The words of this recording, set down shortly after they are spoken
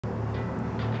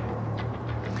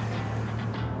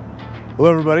Hello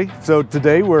everybody. So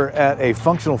today we're at a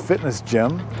functional fitness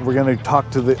gym. We're going to talk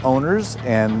to the owners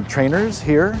and trainers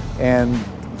here and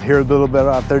hear a little bit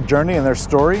about their journey and their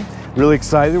story. Really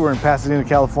excited. We're in Pasadena,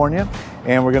 California,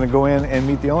 and we're going to go in and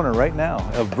meet the owner right now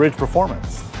of Bridge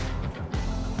Performance.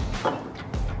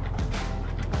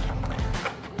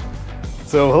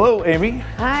 So hello, Amy.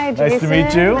 Hi, Jason. Nice to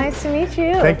meet you. Nice to meet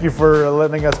you. Thank you for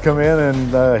letting us come in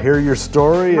and hear your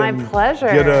story. My and pleasure.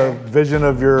 Get a vision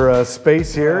of your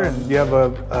space here. And you have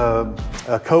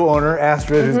a co-owner,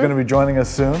 Astrid, who's going to be joining us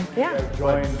soon. Yeah.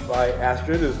 Joined by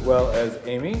Astrid as well as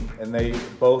Amy, and they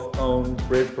both own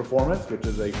Bridge Performance, which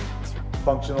is a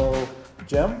functional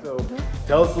gym. So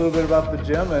tell us a little bit about the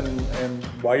gym and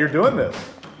why you're doing this.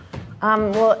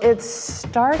 Well, it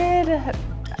started.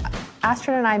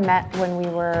 Astrid and I met when we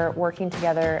were working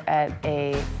together at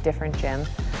a different gym.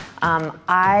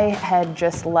 I had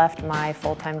just left my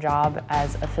full-time job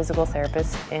as a physical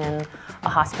therapist in a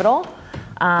hospital.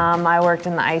 I worked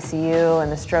in the ICU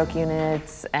and the stroke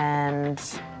units and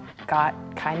got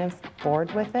kind of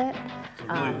bored with it.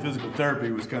 So really physical therapy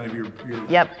was kind of your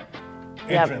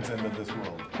entrance into this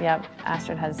world. Yep,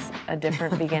 Astrid has a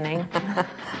different beginning. I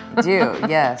do,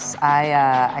 yes.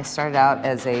 I started out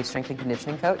as a strength and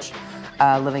conditioning coach,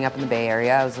 living up in the Bay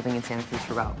Area. I was living in Santa Cruz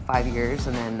for about 5 years,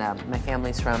 and then my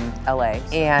family's from LA.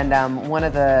 And one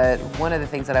of the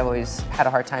things that I've always had a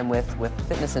hard time with the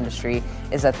fitness industry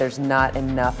is that there's not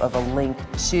enough of a link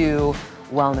to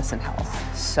wellness and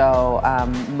health. So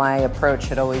my approach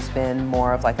had always been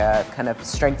more of like a kind of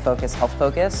strength-focused,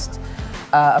 health-focused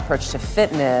approach to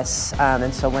fitness.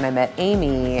 And so when I met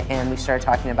Amy and we started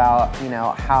talking about,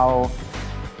 how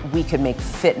we could make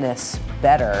fitness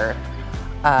better,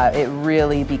 it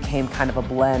really became kind of a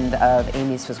blend of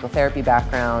Amy's physical therapy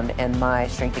background and my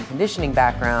strength and conditioning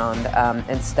background,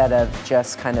 instead of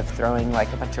just kind of throwing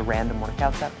like a bunch of random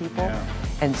workouts at people. Yeah.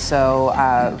 And so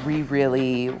we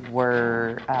really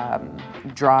were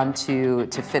drawn to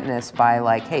fitness by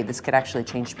like, hey, this could actually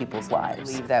change people's lives.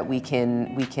 I believe that we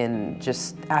can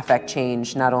just affect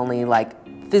change not only like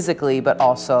physically, but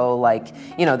also like,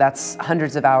 that's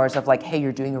hundreds of hours of like, hey,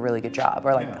 you're doing a really good job,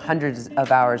 or like hundreds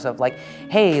of hours of like,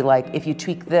 hey, like if you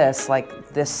tweak this, like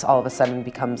this all of a sudden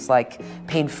becomes like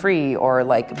pain-free or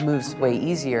like moves way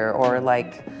easier, or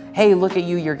like, hey, look at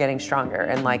you, you're getting stronger.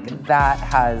 And like that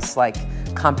has like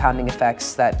compounding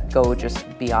effects that go just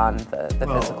beyond the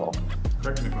physical.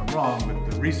 Correct me if I'm wrong,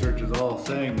 but the research is all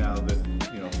saying now that,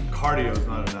 cardio is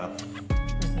not enough.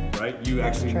 Right? You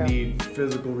actually need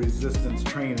physical resistance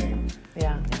training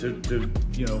to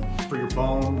for your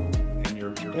bone and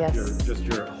your just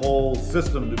your whole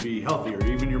system to be healthier,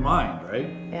 even your mind, right?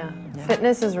 Yeah.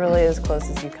 Fitness is really as close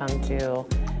as you come to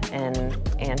an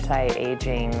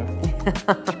anti-aging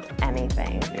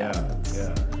anything. Yeah.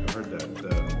 I've heard that.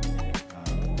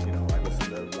 I listen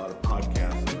to a lot of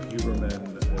podcasts. Huberman.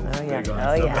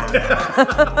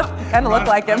 Kind of look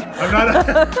like him.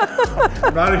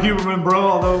 I'm not a Huberman bro,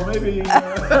 although maybe it's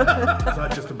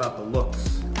not just about the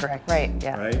looks. Correct. Right.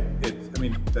 Yeah. Right.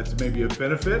 That's maybe a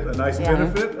benefit, a nice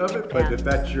benefit of it. But if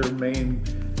that's your main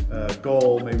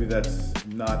goal, maybe that's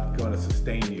not going to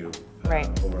sustain you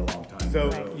over a long time.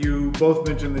 So you both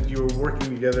mentioned that you were working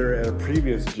together at a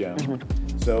previous gym.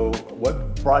 So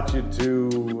what brought you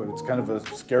to, it's kind of a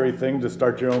scary thing to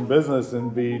start your own business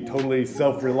and be totally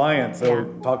self-reliant, so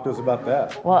talk to us about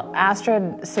that. Well,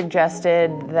 Astrid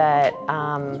suggested that,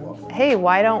 hey,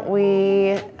 why don't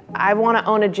I want to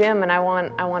own a gym and I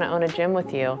want to own a gym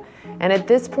with you. And at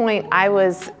this point, I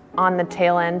was on the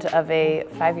tail end of a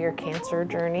 5-year cancer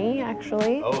journey,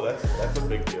 actually. Oh, that's a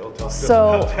big deal. Tell us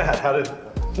about that. How did...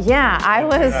 Yeah, I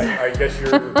was. I guess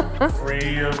you're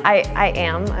free of. I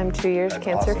am. I'm 2 years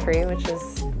cancer free, which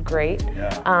is great.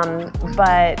 Yeah.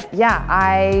 But yeah,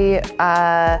 I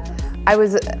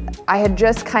had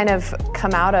just kind of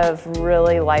come out of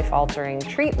really life-altering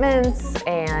treatments,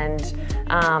 and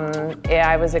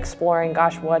I was exploring,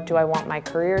 gosh, what do I want my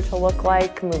career to look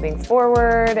like moving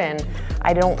forward? And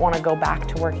I don't want to go back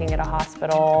to working at a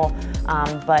hospital,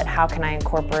 but how can I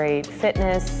incorporate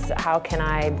fitness? How can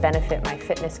I benefit my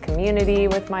fitness community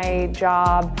with my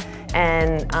job?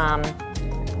 And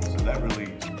so that really,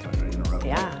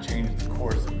 changed the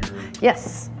course of your...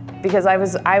 Yes. Because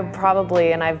I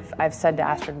probably, and I've said to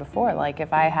Astrid before, like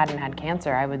if I hadn't had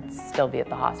cancer, I would still be at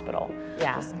the hospital.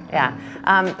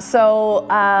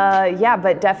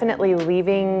 But definitely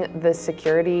leaving the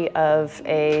security of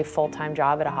a full-time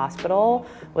job at a hospital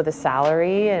with a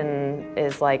salary and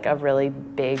is like a really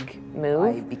big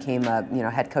move. I became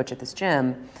a head coach at this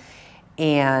gym,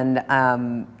 and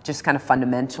just kind of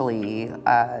fundamentally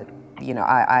you know,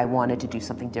 I wanted to do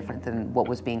something different than what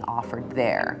was being offered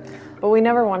there. But we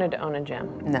never wanted to own a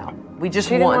gym. No, we just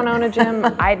She didn't want to own a gym.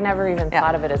 I'd never even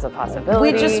thought of it as a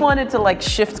possibility. We just wanted to like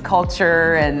shift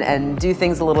culture and do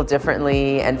things a little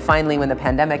differently. And finally, when the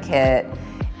pandemic hit,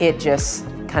 it just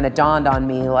kind of dawned on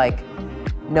me like,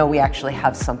 no, we actually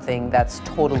have something that's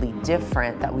totally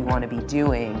different that we want to be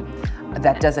doing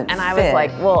that doesn't fit. And I was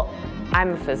like, well,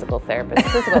 I'm a physical therapist.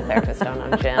 Physical therapists don't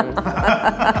own gyms.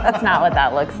 That's not what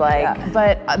that looks like. Yeah.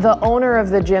 But the owner of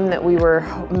the gym that we were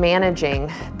managing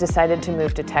decided to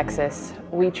move to Texas.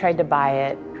 We tried to buy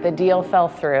it. The deal fell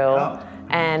through. Oh.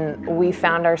 And we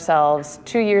found ourselves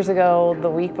 2 years ago, the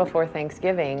week before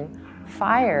Thanksgiving,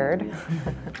 fired.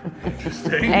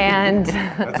 Interesting. And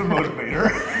that's a motivator.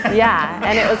 Yeah,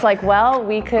 and it was like, well,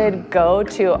 we could go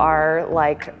to our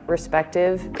like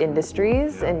respective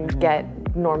industries and get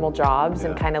normal jobs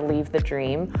and kind of leave the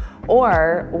dream,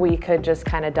 or we could just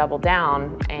kind of double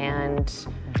down and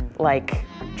like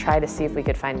try to see if we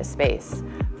could find a space.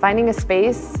 Finding a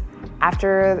space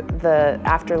after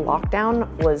lockdown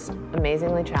was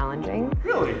amazingly challenging.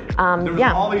 Really? There was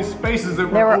all these spaces that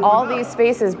were There were all these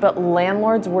spaces, but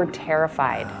landlords were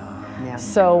terrified.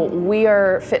 So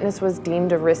fitness was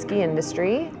deemed a risky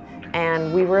industry,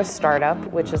 and we were a startup,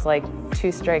 which is like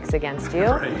 2 strikes against you.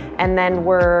 Right. And then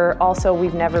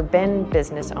we've never been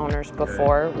business owners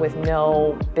before with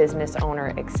no business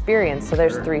owner experience, so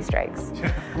there's 3 strikes.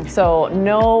 So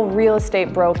no real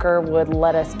estate broker would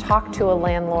let us talk to a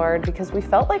landlord because we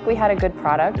felt like we had a good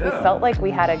product, we felt like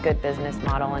we had a good business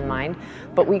model in mind,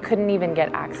 but we couldn't even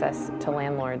get access to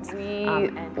landlords.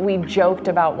 We joked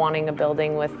about wanting a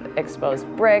building with exposed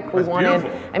brick. We wanted,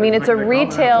 I mean, it's a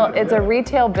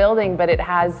retail building, but it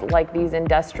has like these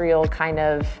industrial kind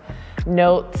of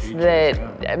notes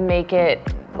that make it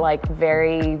like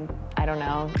very, I don't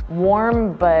know,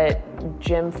 warm but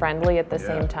gym friendly at the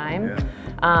same time.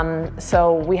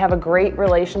 So we have a great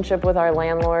relationship with our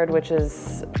landlord, which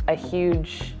is a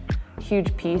huge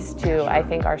piece to, I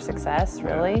think, our success,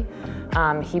 really.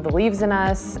 He believes in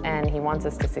us and he wants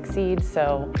us to succeed,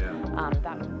 so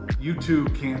you two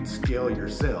can't scale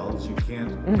yourselves, you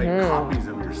can't make copies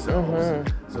of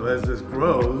yourselves. So as this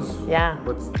grows,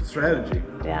 what's the strategy?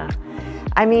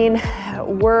 I mean,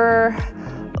 we're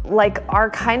like,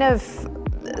 our kind of,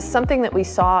 something that we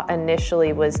saw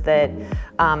initially was that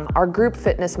our group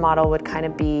fitness model would kind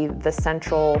of be the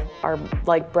central, our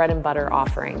like bread and butter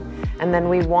offering. And then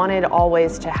we wanted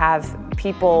always to have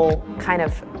people kind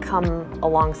of come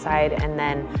alongside and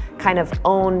then kind of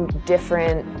own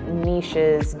different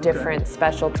niches, different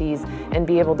specialties, and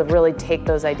be able to really take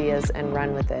those ideas and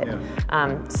run with it.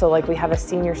 So like we have a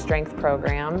senior strength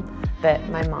program that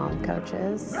my mom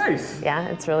coaches. Nice. Yeah,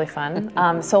 it's really fun.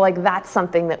 So like that's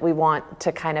something that we want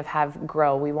to kind of have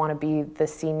grow. We want to be the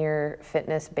senior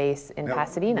fitness base in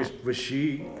Pasadena. Was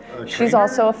she a trainer? She's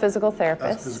also a physical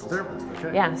therapist. A physical therapist,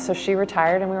 okay. Yeah, so she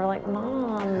retired and we were like,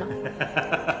 Mom,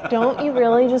 don't you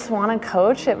really just want to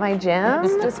coach at my gym?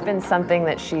 It's just been something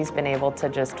that she's been able to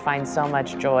just find so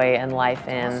much joy and life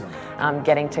in,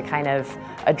 getting to kind of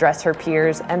address her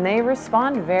peers, and they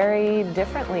respond very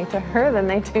differently to her than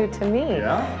they do to me.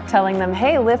 Telling them,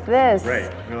 hey, lift this.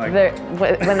 Right. You're like,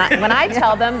 when I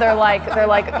tell them, they're like,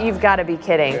 you've got to be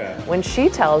kidding. When she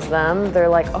tells them, they're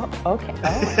like, oh, okay,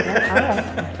 all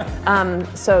right.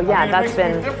 So yeah, I mean,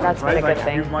 that's been a good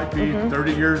thing. You might be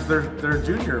 30 years their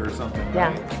junior or something.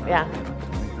 Right?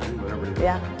 Whatever it is.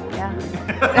 Yeah.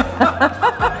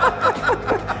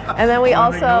 And then we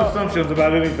also make no assumptions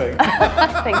about anything.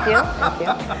 Thank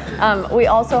you. We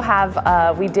also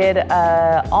have, we did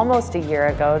almost a year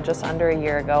ago, just under a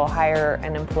year ago, hire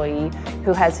an employee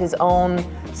who has his own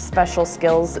special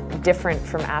skills different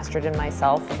from Astrid and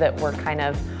myself that we're kind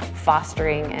of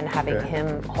fostering and having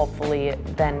him hopefully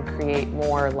then create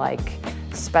more like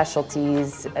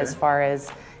specialties as far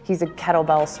as he's a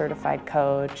kettlebell certified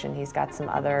coach and he's got some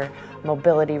other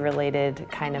mobility related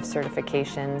kind of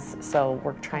certifications, so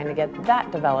we're trying to get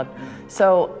that developed.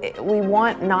 So we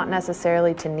want not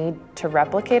necessarily to need to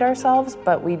replicate ourselves,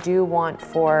 but we do want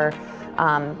for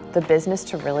the business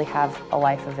to really have a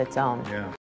life of its own.